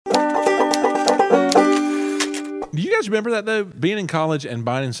guys remember that, though? Being in college and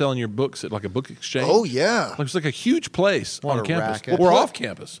buying and selling your books at like a book exchange? Oh, yeah. It was like a huge place on campus. racket. Or off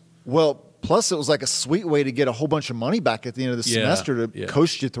campus. Well, plus it was like a sweet way to get a whole bunch of money back at the end of the semester to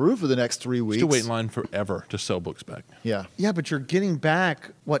coast you through for the next 3 weeks. Still wait in line forever to sell books back. Yeah. Yeah, but you're getting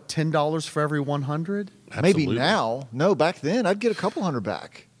back, what, $10 for every 100? Maybe now. No, back then I'd get a couple hundred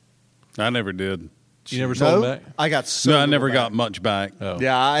back. I never did. You never sold them back? I got so No, I little never back. got much back. Oh.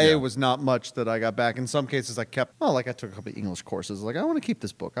 Yeah, it was not much that I got back. In some cases, I kept, I took a couple of English courses. Like, I want to keep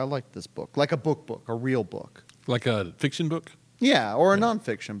this book. I like this book. Like a book, a real book. Like a fiction book? Yeah, or a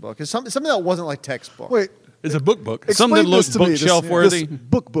nonfiction book. It's something that wasn't like textbook. Wait. It's a book. Something that looks bookshelf worthy.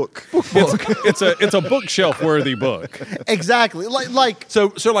 Book. It's a bookshelf worthy book. Exactly. Like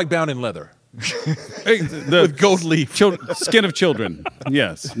So like bound in leather. With gold leaf. Skin of children.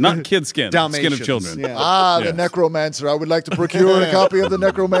 Yes. Not kid skin. Dalmatians. Skin of children. Yeah. The Necromancer. I would like to procure a copy of the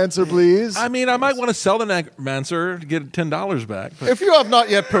Necromancer, please. I mean, I might want to sell the Necromancer to get $10 back. But If you have not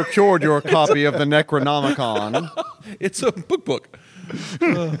yet procured your copy of the Necronomicon, it's a book.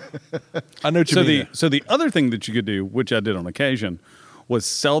 I know what you mean. So the other thing that you could do, which I did on occasion, was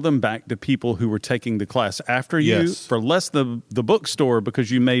sell them back to people who were taking the class after you for less than the bookstore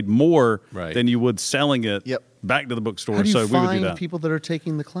because you made more than you would selling it back to the bookstore. how do you so we would do find that. people that are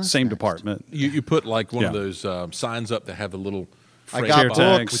taking the class? Same next? department. You put like one of those signs up that have the little I phrase got box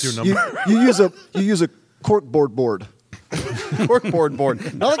tags. with your number. you use a corkboard board. Corkboard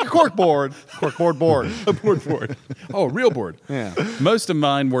board. Not like a corkboard. Corkboard board. A board. Oh, a real board. Yeah. Most of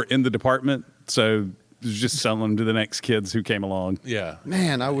mine were in the department, so it was just selling them to the next kids who came along. Yeah.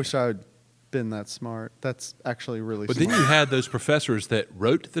 Man, I wish I had been that smart. That's actually really But smart. then you had those professors that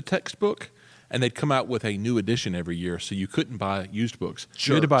wrote the textbook, and they'd come out with a new edition every year, so you couldn't buy used books.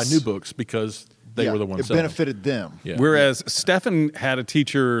 You had to buy Jerks. new books because they were the ones It selling them. benefited them. Yeah. Whereas Stefan had a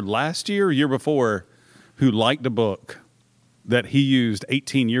teacher last year before, who liked a book that he used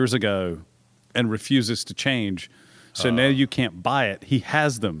 18 years ago and refuses to change. So now you can't buy it. He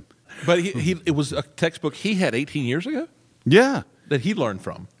has them. But it was a textbook he had 18 years ago Yeah. that he learned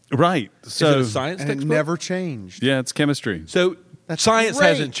from. Right. Is So it a science and it textbook? never changed. yeah, it's chemistry. So That's science great.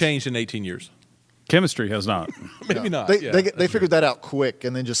 hasn't changed in 18 years. Chemistry has not. Maybe not. They figured that out quick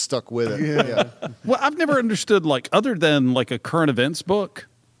and then just stuck with it. Yeah. Well, I've never understood, like, other than like a current events book,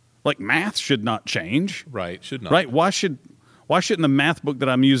 like math should not change. Right, should not. Right? Why shouldn't the math book that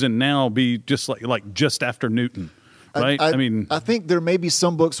I'm using now be just like just after Newton? Right? I mean, I think there may be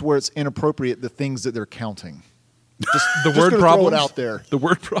some books where it's inappropriate, the things that they're counting. Just, The just word gonna problems? Throw it out there. The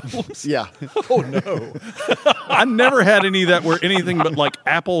word problems? Yeah. Oh, no. I never had any that were anything but like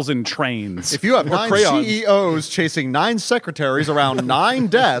apples and trains. If you have Or 9 crayons. CEOs chasing 9 secretaries around 9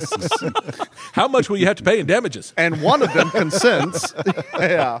 desks, How much will you have to pay in damages? and one of them consents,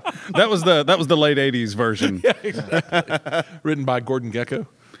 yeah, That was the late 80s version. Written by Gordon Gekko.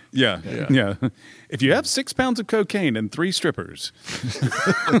 Yeah. If you have 6 pounds of cocaine and 3 strippers,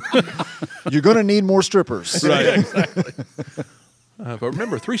 You're going to need more strippers. Right, exactly. But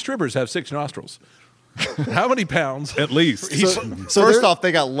remember, 3 strippers have 6 nostrils. How many pounds? at least. So First off,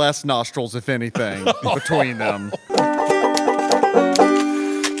 they got less nostrils, if anything, between them.